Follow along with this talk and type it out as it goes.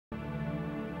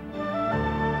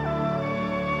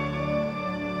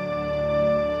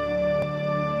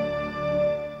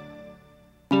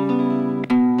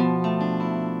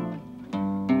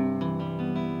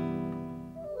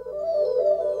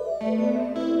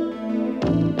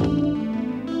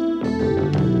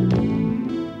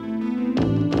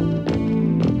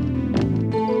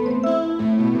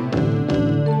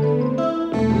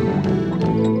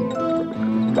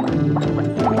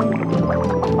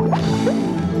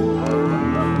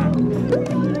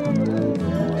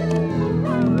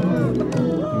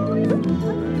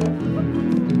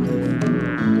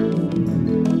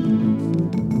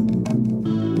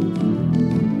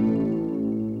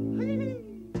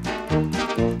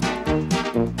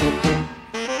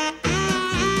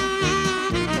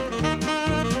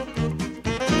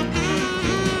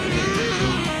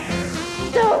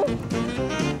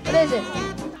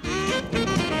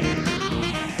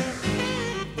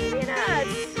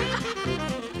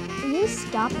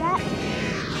stop that?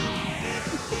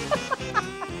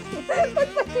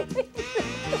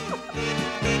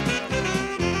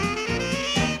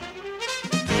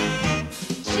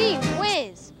 Gee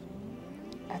Whiz!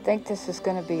 I think this is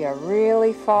going to be a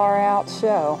really far-out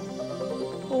show.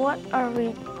 What are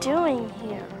we doing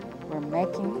here? We're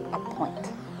making a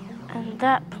point. And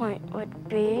that point would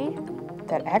be?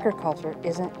 That agriculture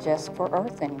isn't just for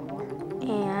Earth anymore.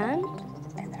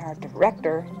 And that our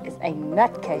director is a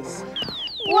nutcase.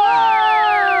 Whoa!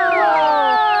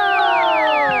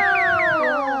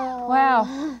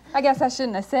 Wow, I guess I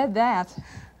shouldn't have said that.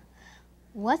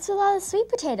 What's with all the sweet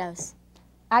potatoes?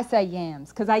 I say yams,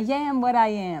 because I yam what I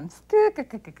am.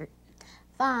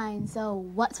 Fine, so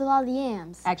what's with all the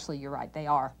yams? Actually, you're right, they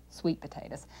are sweet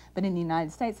potatoes. But in the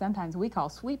United States, sometimes we call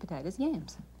sweet potatoes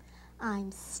yams.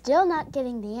 I'm still not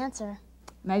getting the answer.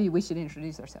 Maybe we should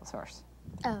introduce ourselves first.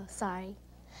 Oh, sorry.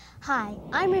 Hi,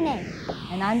 I'm Renee.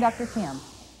 And I'm Dr. Kim.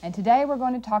 And today we're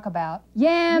going to talk about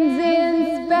yams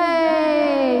in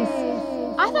space!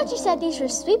 I thought you said these were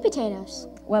sweet potatoes.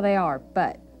 Well, they are,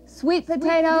 but sweet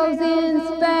potatoes in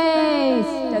space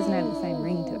doesn't have the same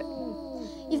ring to it.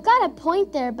 You've got a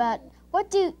point there, but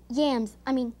what do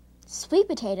sweet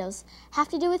potatoes, have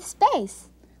to do with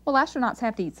space? Well, astronauts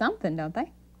have to eat something, don't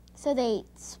they? So they eat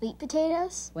sweet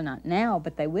potatoes? Well, not now,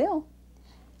 but they will.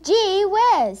 Gee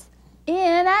whiz!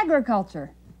 In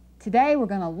agriculture. Today we're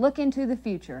going to look into the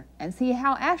future and see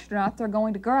how astronauts are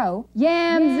going to grow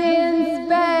yams in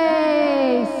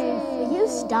space! Will you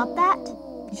stop that?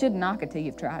 You shouldn't knock it till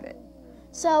you've tried it.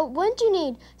 So wouldn't you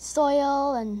need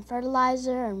soil and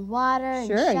fertilizer and water and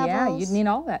shovels? Sure, yeah, you'd need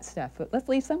all that stuff. But let's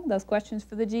leave some of those questions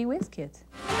for the Gee Whiz kids.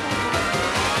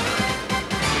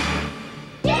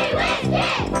 Gee Whiz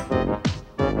kids!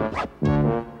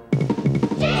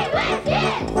 Gee Whiz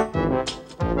kids!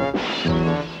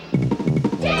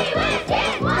 Gee Whiz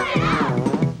kids, wanna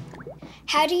know?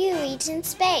 How do you eat in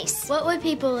space? What would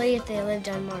people eat if they lived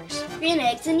on Mars? Green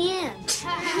eggs and yams.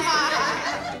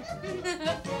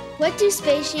 What do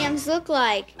space yams look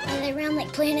like? Are they round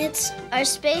like planets? Are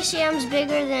space yams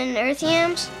bigger than Earth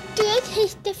yams? Do they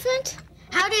taste different?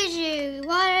 How did you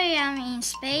water yam in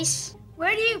space?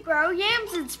 Where do you grow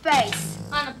yams in space?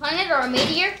 On a planet or a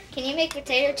meteor? Can you make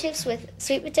potato chips with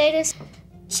sweet potatoes?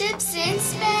 Chips in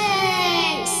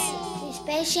space! Do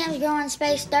space yams grow on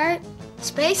space dirt?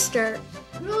 Space dirt?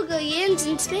 We'll go yams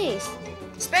in space.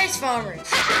 Space farmers!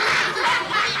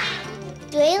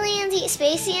 Do aliens eat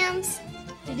space yams?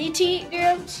 Did you eat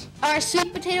yams? Are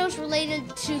sweet potatoes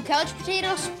related to couch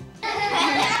potatoes?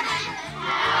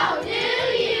 How do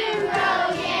you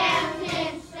grow yams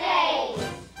in space?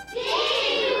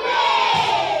 Gee Whiz!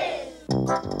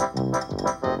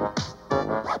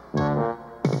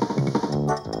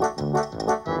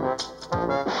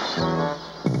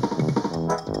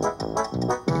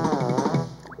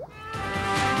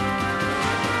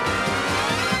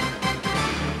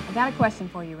 I got a question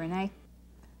for you, Renee.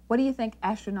 What do you think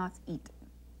astronauts eat?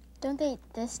 Don't they eat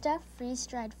this stuff,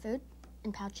 freeze-dried food,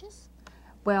 in pouches?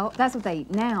 Well, that's what they eat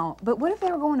now, but what if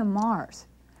they were going to Mars?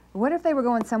 Or what if they were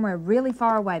going somewhere really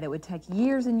far away that would take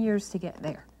years and years to get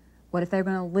there? What if they were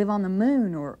going to live on the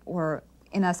moon or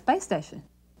in a space station?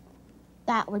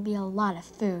 That would be a lot of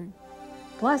food.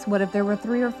 Plus, what if there were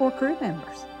 3 or 4 crew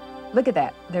members? Look at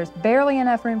that. There's barely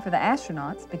enough room for the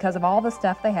astronauts because of all the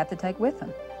stuff they have to take with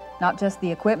them. Not just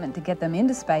the equipment to get them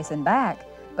into space and back,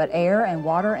 but air and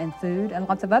water and food and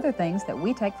lots of other things that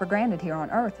we take for granted here on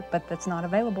Earth, but that's not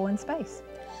available in space.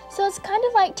 So it's kind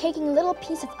of like taking a little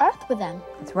piece of Earth with them.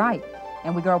 That's right.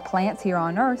 And we grow plants here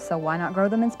on Earth, so why not grow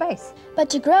them in space?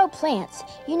 But to grow plants,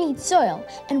 you need soil.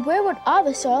 And where would all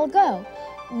the soil go?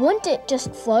 Wouldn't it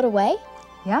just float away?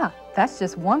 Yeah, that's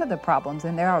just one of the problems,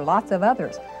 and there are lots of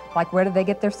others. Like where do they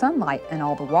get their sunlight and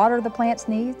all the water the plants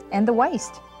need and the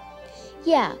waste?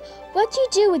 Yeah, what do you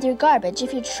do with your garbage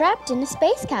if you're trapped in a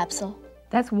space capsule?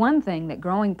 That's one thing that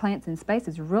growing plants in space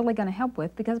is really going to help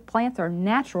with because plants are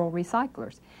natural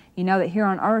recyclers. You know that here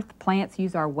on Earth, plants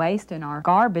use our waste and our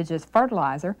garbage as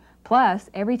fertilizer. Plus,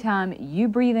 every time you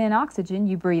breathe in oxygen,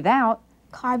 you breathe out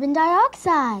carbon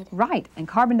dioxide. Right, and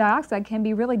carbon dioxide can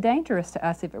be really dangerous to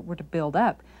us if it were to build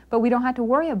up. But we don't have to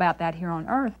worry about that here on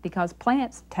Earth because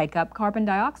plants take up carbon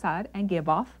dioxide and give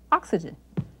off oxygen.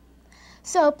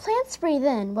 So plants breathe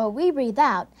in while we breathe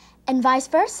out, and vice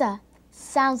versa.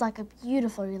 Sounds like a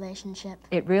beautiful relationship.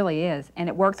 It really is, and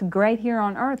it works great here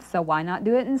on Earth, so why not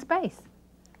do it in space?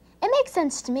 It makes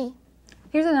sense to me.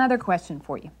 Here's another question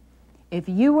for you. If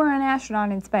you were an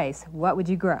astronaut in space, what would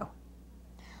you grow?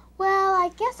 Well, I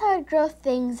guess I would grow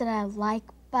things that I like,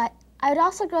 but I would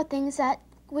also grow things that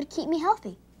would keep me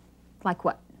healthy. Like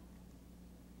what?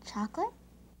 Chocolate?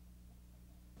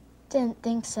 Didn't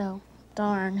think so.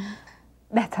 Darn.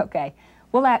 That's okay.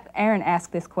 We'll let Aaron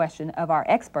ask this question of our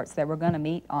experts that we're going to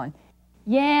meet on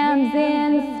Yams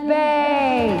in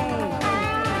Space.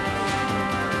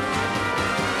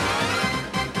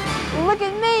 Look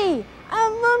at me!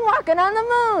 I'm moonwalking on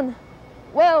the moon!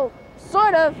 Well,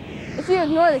 sort of, if you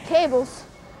ignore the cables.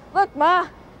 Look, Ma,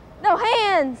 no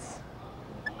hands!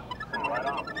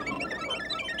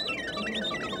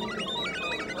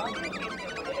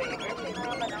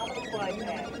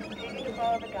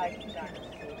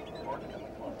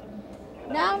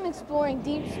 Now I'm exploring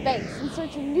deep space in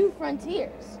search of new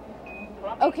frontiers.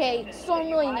 Okay, so I'm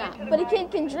really not, but a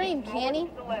kid can dream, can't he?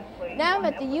 Now I'm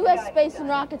at the U.S. Space and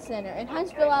Rocket Center in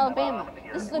Huntsville, Alabama.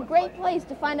 This is a great place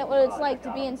to find out what it's like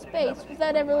to be in space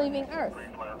without ever leaving Earth.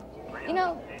 You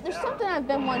know, there's something I've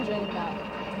been wondering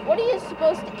about. What are you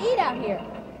supposed to eat out here?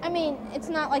 I mean, it's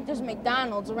not like there's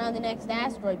McDonald's around the next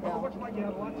asteroid belt.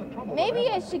 Maybe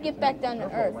I should get back down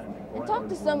to Earth and talk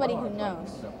to somebody who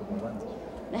knows.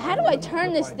 Now, how do I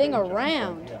turn this thing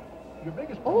around?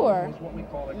 Or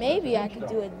maybe I could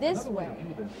do it this way.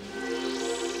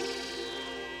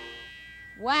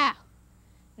 Wow.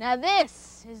 Now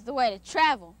this is the way to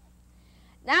travel.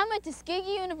 Now I'm at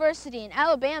Tuskegee University in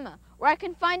Alabama, where I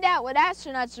can find out what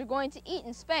astronauts are going to eat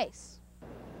in space.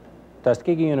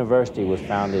 Tuskegee University was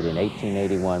founded in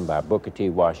 1881 by Booker T.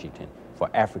 Washington for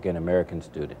African American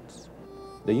students.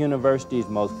 The university's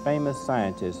most famous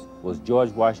scientist was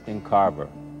George Washington Carver,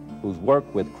 whose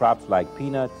work with crops like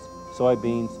peanuts,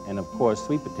 soybeans, and of course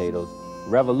sweet potatoes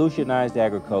revolutionized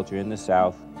agriculture in the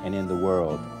South and in the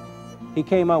world. He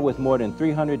came up with more than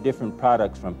 300 different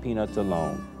products from peanuts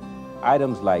alone.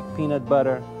 Items like peanut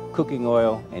butter, cooking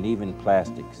oil, and even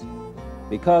plastics.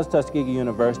 Because Tuskegee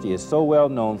University is so well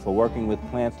known for working with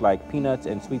plants like peanuts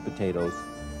and sweet potatoes,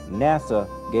 NASA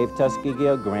gave Tuskegee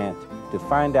a grant to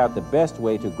find out the best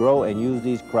way to grow and use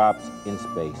these crops in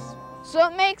space. So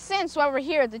it makes sense why we're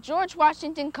here at the George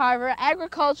Washington Carver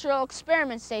Agricultural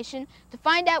Experiment Station to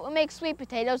find out what makes sweet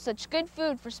potatoes such good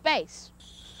food for space.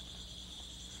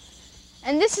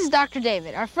 And this is Dr.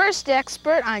 David, our first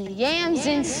expert on yams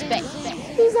in space.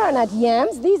 These are not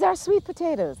yams, these are sweet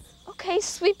potatoes. Okay,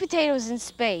 sweet potatoes in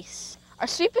space. Are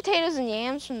sweet potatoes and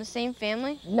yams from the same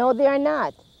family? No, they are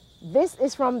not. This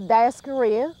is from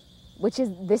Dioscorea,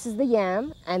 this is the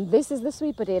yam, and this is the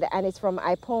sweet potato, and it's from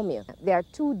Ipomea. They are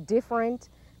two different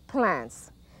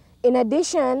plants. In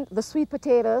addition, the sweet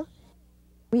potato,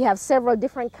 we have several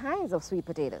different kinds of sweet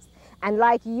potatoes. And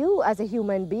like you as a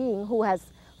human being who has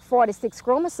 46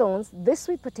 chromosomes, this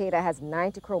sweet potato has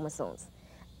 90 chromosomes.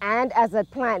 And as a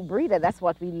plant breeder, that's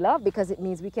what we love because it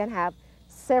means we can have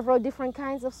several different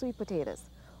kinds of sweet potatoes.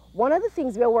 One of the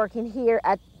things we're working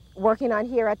on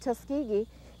here at Tuskegee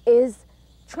is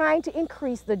trying to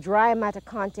increase the dry matter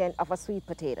content of a sweet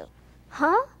potato.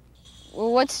 Huh?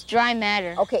 Well, what's dry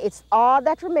matter? Okay, it's all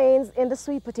that remains in the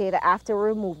sweet potato after we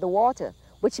remove the water,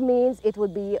 which means it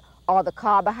would be all the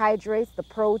carbohydrates, the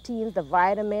proteins, the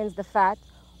vitamins, the fat,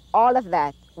 all of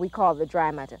that we call the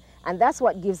dry matter. And that's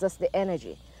what gives us the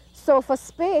energy. So for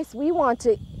space, we want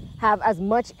to have as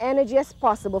much energy as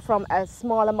possible from a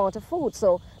small amount of food.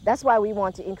 So that's why we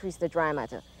want to increase the dry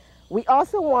matter. We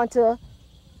also want to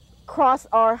cross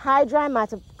our high dry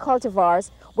matter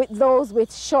cultivars with those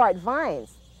with short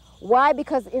vines. Why?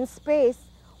 Because in space,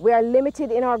 we are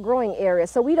limited in our growing area.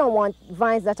 So we don't want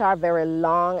vines that are very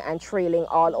long and trailing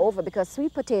all over because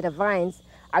sweet potato vines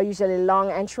are usually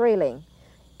long and trailing.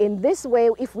 In this way,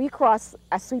 if we cross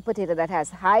a sweet potato that has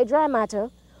high dry matter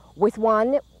with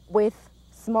one with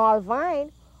small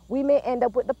vine, we may end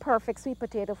up with the perfect sweet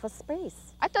potato for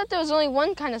space. I thought there was only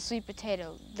one kind of sweet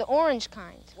potato, the orange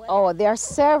kind. Oh, there are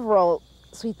several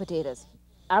sweet potatoes.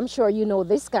 I'm sure you know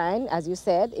this kind, as you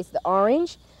said, it's the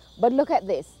orange. But look at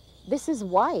this. This is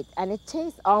white, and it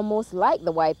tastes almost like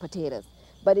the white potatoes,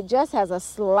 but it just has a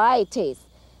slight taste.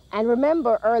 And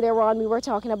remember, earlier on we were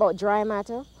talking about dry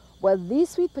matter? Well, these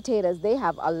sweet potatoes, they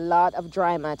have a lot of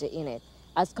dry matter in it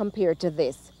as compared to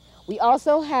this. We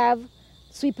also have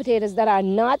sweet potatoes that are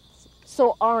not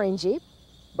so orangey,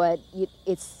 but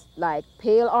it's like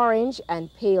pale orange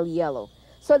and pale yellow.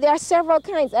 So there are several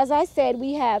kinds. As I said,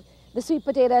 we have the sweet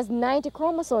potato has 90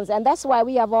 chromosomes, and that's why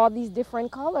we have all these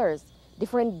different colors,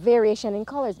 different variation in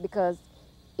colors, because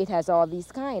it has all these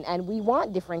kinds. And we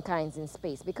want different kinds in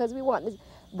space because we want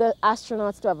the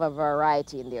astronauts to have a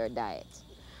variety in their diet.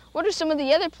 What are some of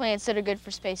the other plants that are good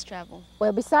for space travel?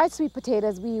 Well, besides sweet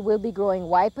potatoes, we will be growing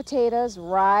white potatoes,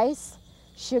 rice,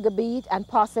 sugar beet, and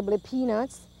possibly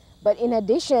peanuts. But in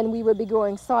addition, we will be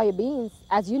growing soybeans.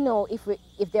 As you know, if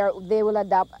they will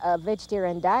adopt a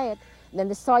vegetarian diet, then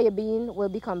the soybean will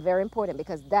become very important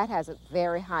because that has a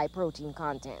very high protein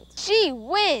content. Gee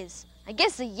whiz! I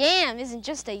guess a yam isn't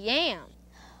just a yam.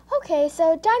 Okay,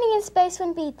 so dining in space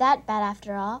wouldn't be that bad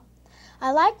after all.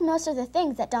 I liked most of the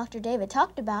things that Dr. David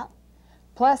talked about.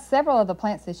 Plus, several of the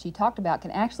plants that she talked about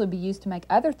can actually be used to make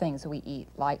other things we eat,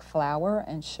 like flour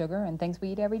and sugar and things we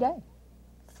eat every day.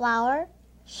 Flour,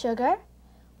 sugar,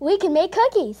 we can make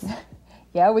cookies.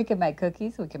 Yeah, we can make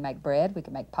cookies, we can make bread, we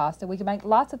can make pasta, we can make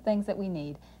lots of things that we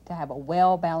need to have a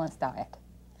well-balanced diet.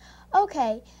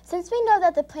 Okay, since we know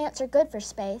that the plants are good for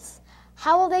space,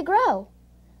 how will they grow?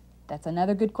 That's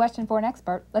another good question for an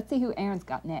expert. Let's see who Aaron's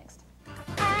got next.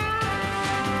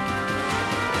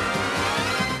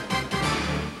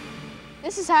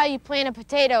 This is how you plant a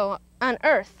potato on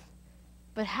Earth.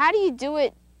 But how do you do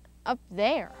it up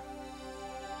there?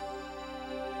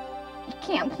 You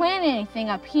can't plant anything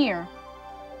up here.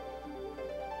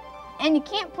 And you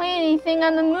can't plant anything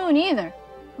on the moon either.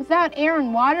 Without air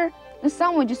and water, the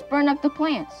sun would just burn up the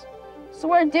plants. So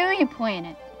where do you plant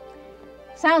it?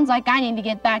 Sounds like I need to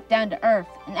get back down to Earth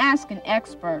and ask an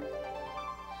expert.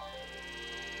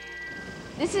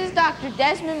 This is Dr.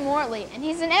 Desmond Mortley, and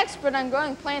he's an expert on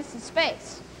growing plants in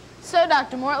space. So,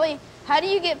 Dr. Mortley, how do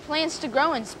you get plants to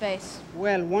grow in space?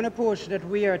 Well, one approach that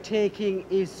we are taking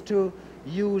is to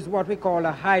use what we call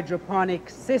a hydroponic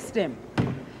system.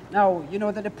 Now, you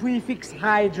know that the prefix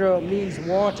hydro means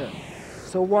water.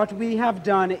 So what we have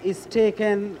done is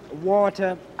taken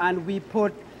water and we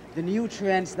put the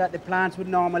nutrients that the plants would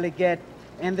normally get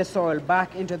in the soil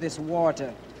back into this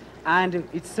water. And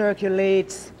it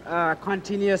circulates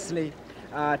continuously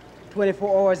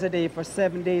 24 hours a day for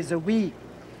 7 days a week.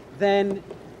 Then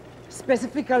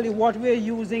specifically what we're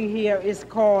using here is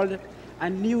called a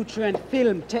nutrient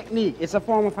film technique. It's a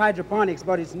form of hydroponics,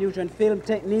 but it's nutrient film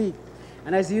technique.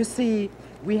 And as you see,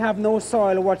 we have no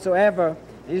soil whatsoever.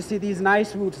 And you see these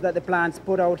nice roots that the plants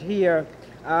put out here,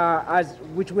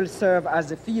 which will serve as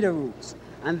the feeder roots.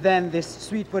 And then this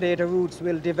sweet potato roots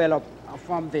will develop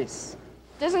from this.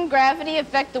 Doesn't gravity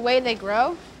affect the way they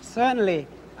grow? Certainly.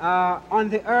 On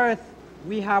the Earth,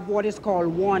 we have what is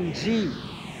called 1G.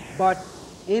 But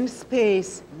in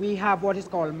space, we have what is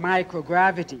called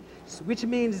microgravity, which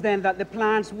means then that the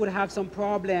plants would have some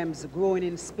problems growing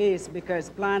in space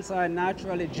because plants are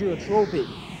naturally geotropic.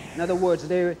 In other words,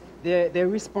 they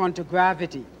respond to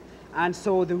gravity. And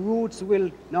so the roots will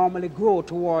normally grow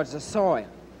towards the soil.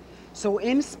 So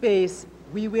in space,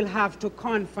 we will have to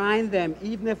confine them,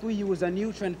 even if we use a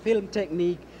nutrient film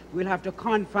technique, we'll have to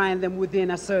confine them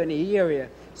within a certain area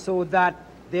so that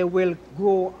they will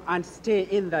grow and stay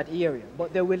in that area.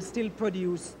 But they will still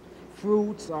produce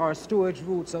fruits or storage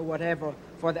roots or whatever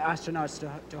for the astronauts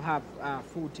to have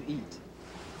food to eat.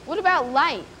 What about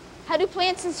light? How do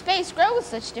plants in space grow with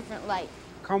such different light?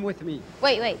 Come with me.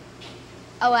 Wait.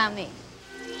 Allow me.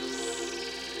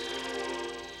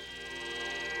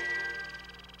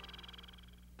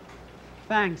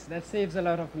 Thanks, that saves a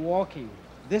lot of walking.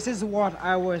 This is what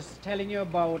I was telling you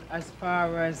about as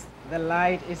far as the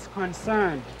light is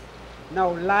concerned. Now,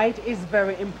 light is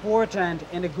very important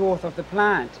in the growth of the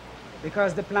plant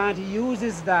because the plant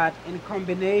uses that in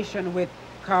combination with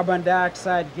carbon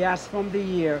dioxide gas from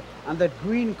the air and that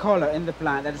green color in the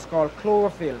plant that is called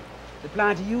chlorophyll. The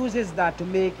plant uses that to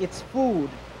make its food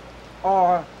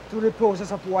or through the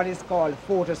process of what is called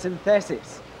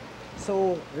photosynthesis.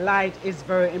 So light is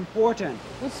very important.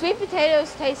 Would sweet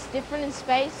potatoes taste different in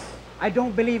space? I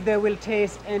don't believe they will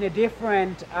taste any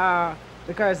different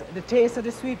because the taste of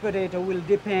the sweet potato will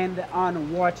depend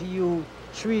on what you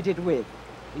treat it with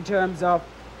in terms of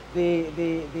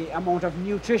the amount of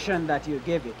nutrition that you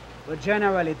give it. But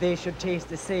generally they should taste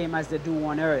the same as they do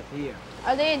on Earth here.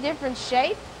 Are they a different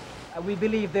shape? We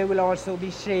believe they will also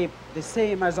be shaped the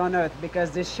same as on Earth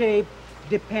because the shape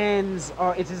depends,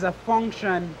 or it is a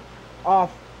function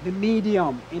of the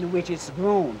medium in which it's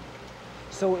grown.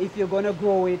 So if you're going to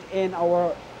grow it in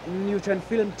our nutrient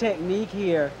film technique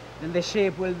here, then the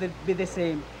shape will be the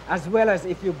same, as well as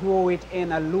if you grow it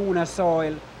in a lunar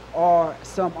soil or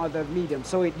some other medium.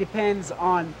 So it depends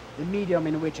on the medium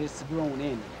in which it's grown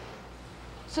in.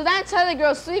 So that's how they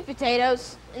grow sweet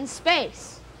potatoes in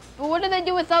space. But what do they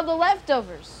do with all the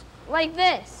leftovers? Like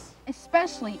this.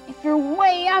 Especially if you're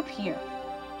way up here.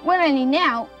 What I need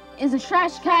now is a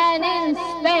trash can in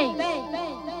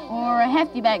space. Or a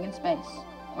hefty bag in space.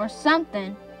 Or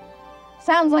something.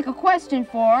 Sounds like a question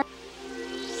for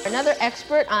another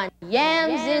expert on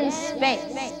yams in space.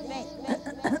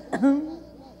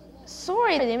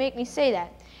 Sorry they make me say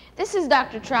that. This is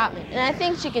Dr. Trotman, and I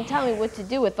think she can tell me what to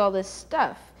do with all this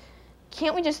stuff.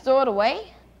 Can't we just throw it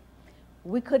away?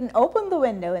 We couldn't open the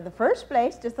window in the first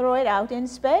place to throw it out in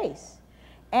space.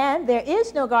 And there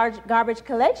is no garbage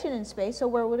collection in space, so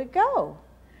where would it go?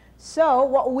 So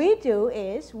what we do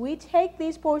is we take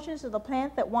these portions of the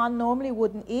plant that one normally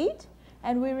wouldn't eat,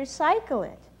 and we recycle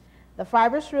it. The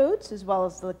fibrous roots, as well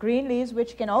as the green leaves,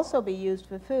 which can also be used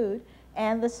for food,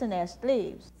 and the senesced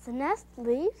leaves. Senesced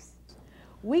leaves?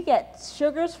 We get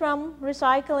sugars from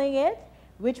recycling it,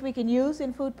 which we can use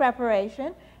in food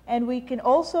preparation, and we can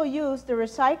also use the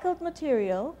recycled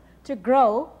material to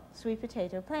grow sweet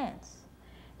potato plants.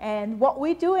 And what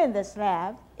we do in this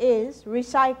lab is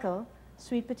recycle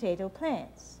sweet potato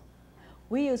plants.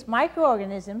 We use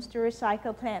microorganisms to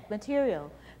recycle plant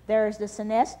material. There's the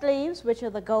senesced leaves, which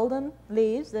are the golden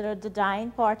leaves that are the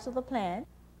dying parts of the plant.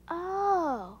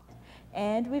 Oh.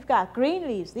 And we've got green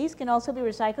leaves. These can also be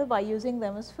recycled by using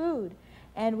them as food.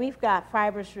 And we've got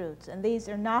fibrous roots, and these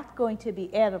are not going to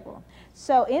be edible.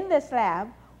 So in this lab,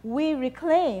 we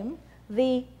reclaim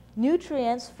the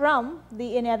nutrients from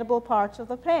the inedible parts of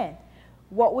the plant.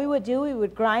 What we would do, we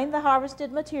would grind the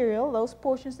harvested material, those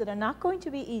portions that are not going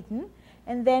to be eaten,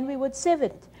 and then we would sieve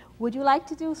it. Would you like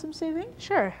to do some sieving?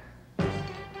 Sure.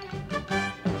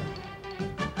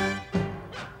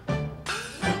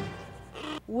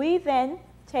 We then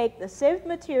take the sieved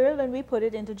material and we put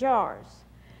it into jars.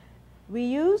 We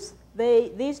use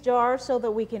these jars so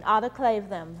that we can autoclave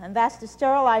them, and that's to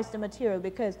sterilize the material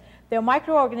because there are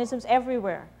microorganisms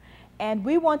everywhere. And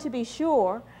we want to be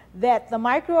sure that the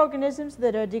microorganisms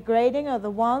that are degrading are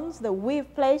the ones that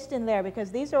we've placed in there,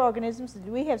 because these are organisms that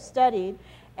we have studied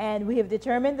and we have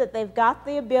determined that they've got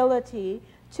the ability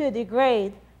to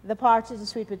degrade the parts of the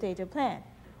sweet potato plant.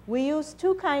 We use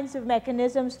two kinds of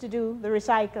mechanisms to do the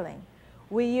recycling.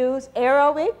 We use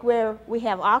aerobic, where we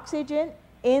have oxygen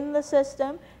in the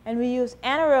system, and we use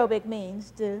anaerobic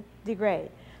means to degrade.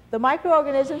 The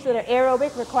microorganisms that are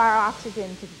aerobic require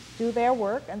oxygen to do their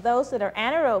work, and those that are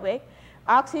anaerobic,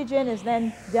 oxygen is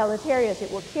then deleterious.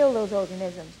 It will kill those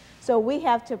organisms. So we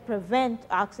have to prevent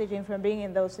oxygen from being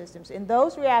in those systems. In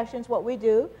those reactions, what we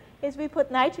do is we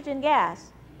put nitrogen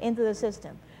gas into the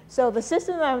system. So the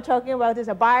system that I'm talking about is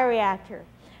a bioreactor.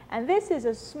 And this is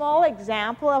a small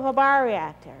example of a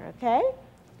bioreactor, okay?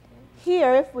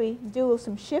 Here, if we do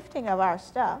some shifting of our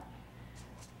stuff,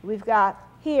 we've got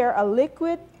here a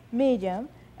liquid medium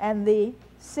and the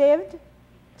sieved,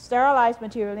 sterilized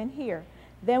material in here.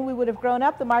 Then we would have grown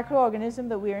up the microorganism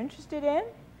that we're interested in,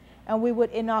 and we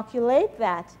would inoculate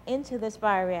that into this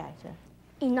bioreactor.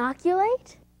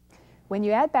 Inoculate? When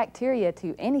you add bacteria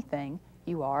to anything,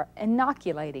 you are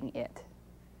inoculating it.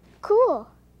 Cool.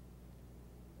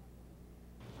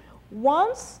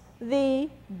 Once the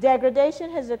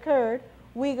degradation has occurred,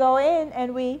 we go in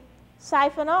and we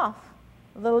siphon off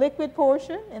the liquid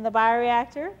portion in the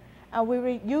bioreactor, and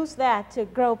we use that to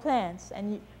grow plants.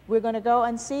 And we're going to go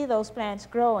and see those plants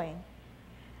growing.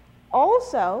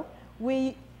 Also,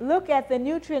 we look at the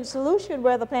nutrient solution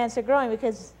where the plants are growing,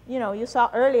 because, you know, you saw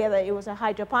earlier that it was a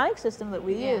hydroponic system that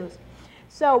we use.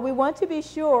 So we want to be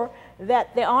sure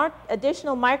that there aren't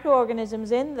additional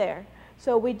microorganisms in there.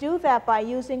 So we do that by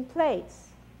using plates.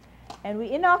 And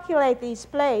we inoculate these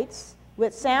plates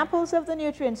with samples of the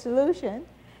nutrient solution,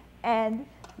 and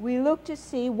we look to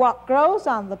see what grows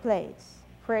on the plates.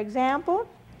 For example,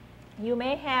 you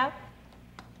may have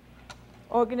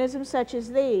organisms such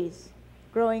as these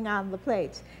growing on the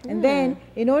plates. And then,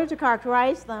 in order to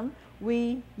characterize them,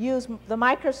 we use the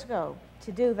microscope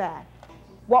to do that.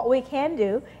 What we can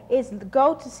do is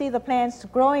go to see the plants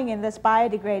growing in this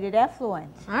biodegraded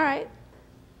effluent. All right.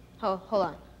 Oh, hold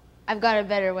on. I've got a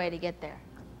better way to get there.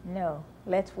 No,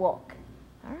 let's walk.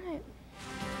 All right.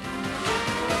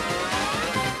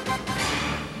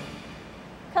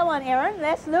 Come on, Aaron,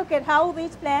 let's look at how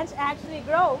these plants actually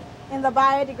grow in the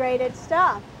biodegraded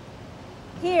stuff.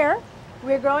 Here,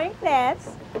 we're growing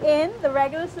plants in the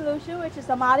regular solution, which is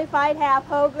the modified half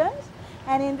Hoagland's.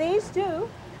 And in these two,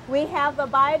 we have the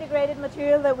biodegraded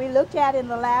material that we looked at in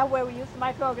the lab, where we used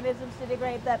microorganisms to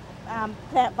degrade that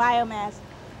plant biomass.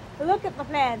 Look at the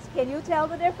plants. Can you tell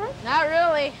the difference? Not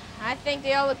really. I think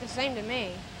they all look the same to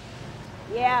me.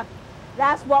 Yeah,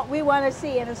 that's what we want to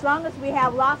see. And as long as we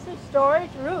have lots of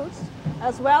storage roots,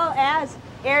 as well as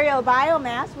aerial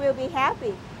biomass, we'll be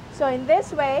happy. So in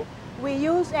this way, we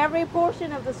use every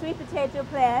portion of the sweet potato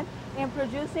plant in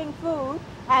producing food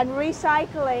and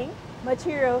recycling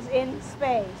materials in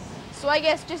space. So I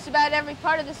guess just about every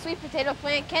part of the sweet potato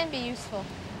plant can be useful.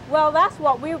 Well, that's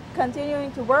what we're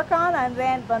continuing to work on, and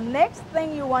then the next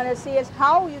thing you want to see is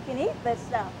how you can eat this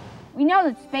stuff. We know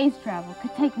that space travel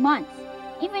could take months,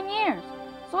 even years,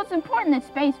 so it's important that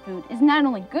space food is not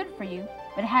only good for you,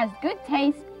 but it has good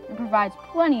taste and provides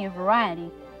plenty of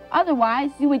variety.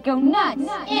 Otherwise, you would go nuts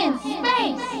in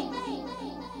space!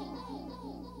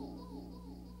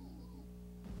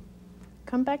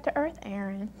 Come back to Earth,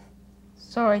 Aaron.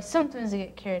 Sorry, sometimes I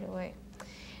get carried away.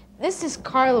 This is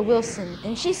Carla Wilson,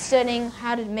 and she's studying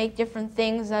how to make different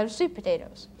things out of sweet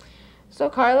potatoes. So,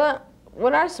 Carla,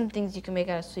 what are some things you can make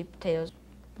out of sweet potatoes?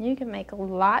 You can make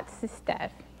lots of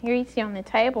stuff. Here you see on the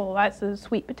table lots of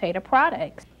sweet potato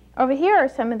products. Over here are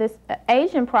some of the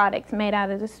Asian products made out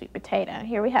of the sweet potato.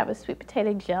 Here we have a sweet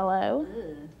potato jello,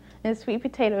 a sweet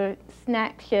potato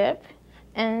snack chip,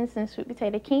 and some sweet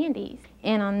potato candies.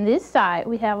 And on this side,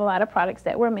 we have a lot of products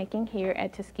that we're making here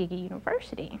at Tuskegee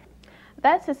University.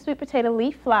 That's a sweet potato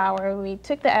leaf flour. We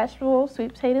took the actual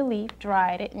sweet potato leaf,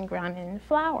 dried it, and ground it into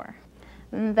flour.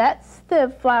 And that's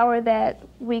the flour that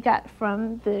we got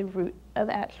from the root of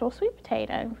the actual sweet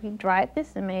potato. We dried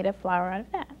this and made a flour out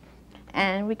of that.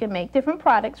 And we can make different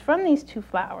products from these two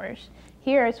flours.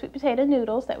 Here are sweet potato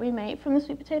noodles that we made from the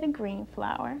sweet potato green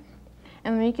flour.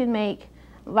 And we can make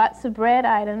lots of bread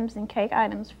items and cake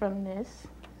items from this,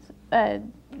 the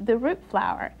root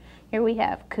flour. Here we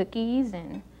have cookies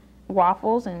and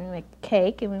waffles, and we make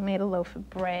cake, and we made a loaf of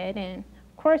bread, and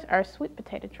of course our sweet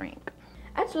potato drink.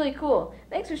 That's really cool.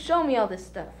 Thanks for showing me all this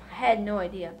stuff. I had no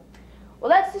idea. Well,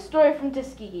 that's the story from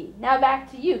Tuskegee. Now back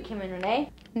to you, Kim and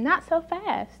Renee. Not so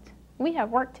fast. We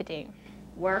have work to do.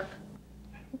 Work?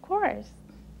 Of course.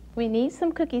 We need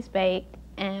some cookies baked,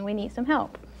 and we need some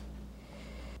help.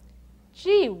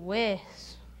 Gee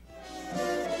whiz.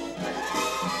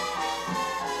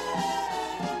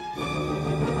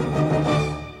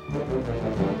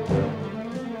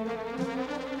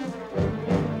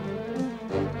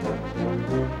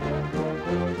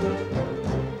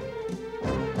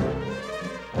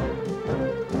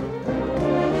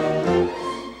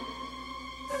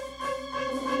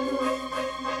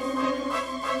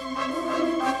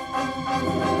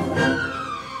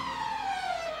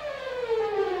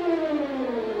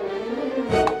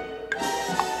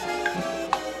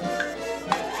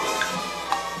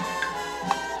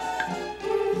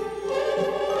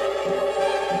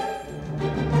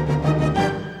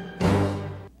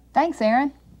 Thanks,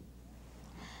 Aaron.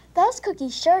 Those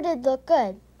cookies sure did look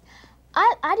good.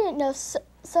 I didn't know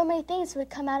so many things would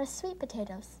come out of sweet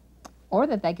potatoes. Or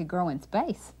that they could grow in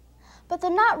space. But they're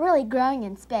not really growing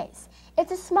in space.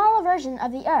 It's a smaller version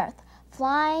of the Earth,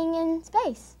 flying in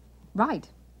space. Right.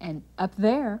 And up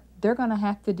there, they're going to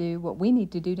have to do what we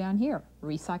need to do down here,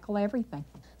 recycle everything.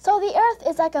 So the Earth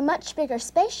is like a much bigger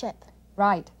spaceship.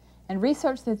 Right. And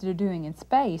research that they're doing in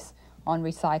space on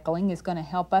recycling is going to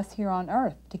help us here on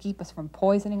Earth to keep us from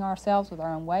poisoning ourselves with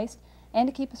our own waste and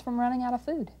to keep us from running out of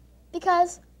food.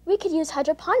 Because we could use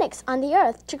hydroponics on the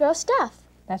Earth to grow stuff.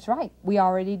 That's right. We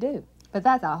already do. But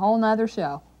that's a whole nother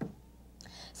show.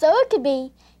 So it could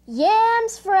be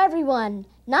yams for everyone,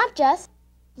 not just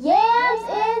yams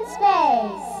in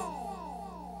space.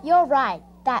 You're right.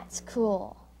 That's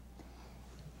cool.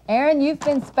 Aaron, you've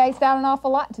been spaced out an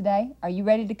awful lot today. Are you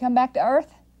ready to come back to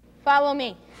Earth? Follow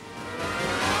me.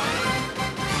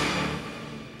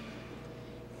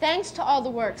 Thanks to all the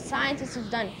work scientists have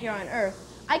done here on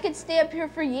Earth, I could stay up here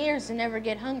for years and never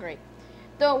get hungry.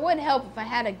 Though it would help if I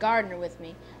had a gardener with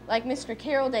me, like Mr.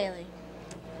 Carroll Daly.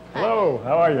 Hello,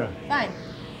 how are you? Fine.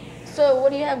 So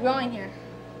what do you have growing here?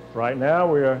 Right now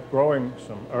we are growing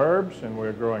some herbs, and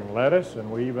we're growing lettuce, and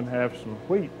we even have some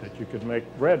wheat that you could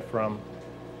make bread from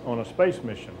on a space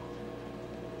mission.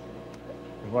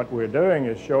 And what we're doing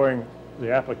is showing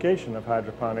the application of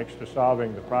hydroponics to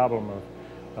solving the problem of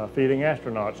feeding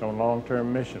astronauts on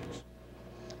long-term missions.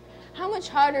 How much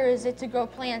harder is it to grow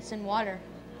plants in water?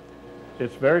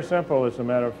 It's very simple, as a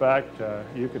matter of fact.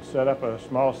 You could set up a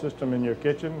small system in your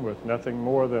kitchen with nothing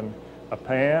more than a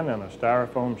pan and a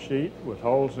styrofoam sheet with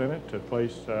holes in it to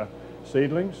place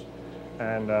seedlings,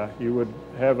 and you would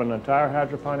have an entire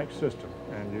hydroponic system,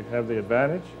 and you have the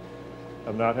advantage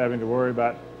of not having to worry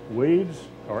about weeds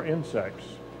or insects.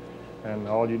 And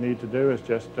all you need to do is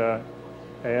just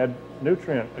add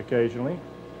nutrient occasionally,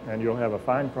 and you'll have a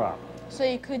fine crop. So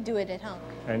you could do it at home.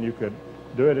 And you could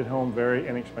do it at home very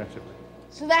inexpensively.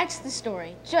 So that's the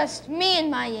story. Just me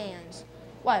and my yams.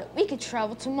 Why, we could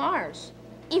travel to Mars,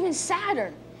 even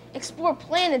Saturn, explore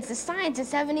planets the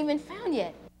scientists haven't even found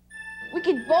yet. We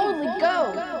could boldly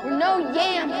go where no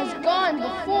yam has gone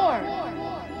before.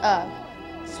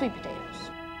 Sweet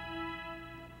potatoes.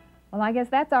 Well, I guess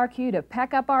that's our cue to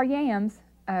pack up our yams,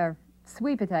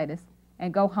 sweet potatoes,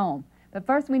 and go home. But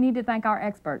first we need to thank our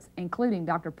experts, including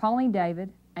Dr. Pauline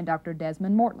David and Dr.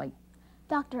 Desmond Mortley,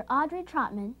 Dr. Audrey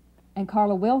Trotman, and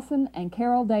Carla Wilson and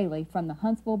Carol Daly from the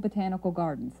Huntsville Botanical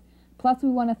Gardens. Plus we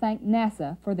want to thank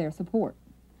NASA for their support.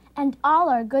 And all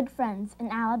our good friends in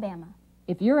Alabama.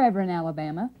 If you're ever in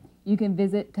Alabama, you can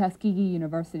visit Tuskegee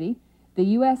University, the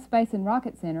U.S. Space and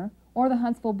Rocket Center, or the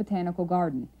Huntsville Botanical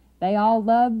Garden. They all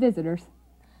love visitors.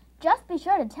 Just be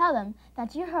sure to tell them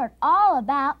that you heard all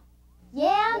about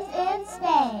Yams in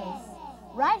Space,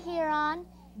 right here on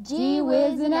Gee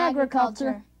Whiz in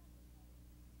Agriculture.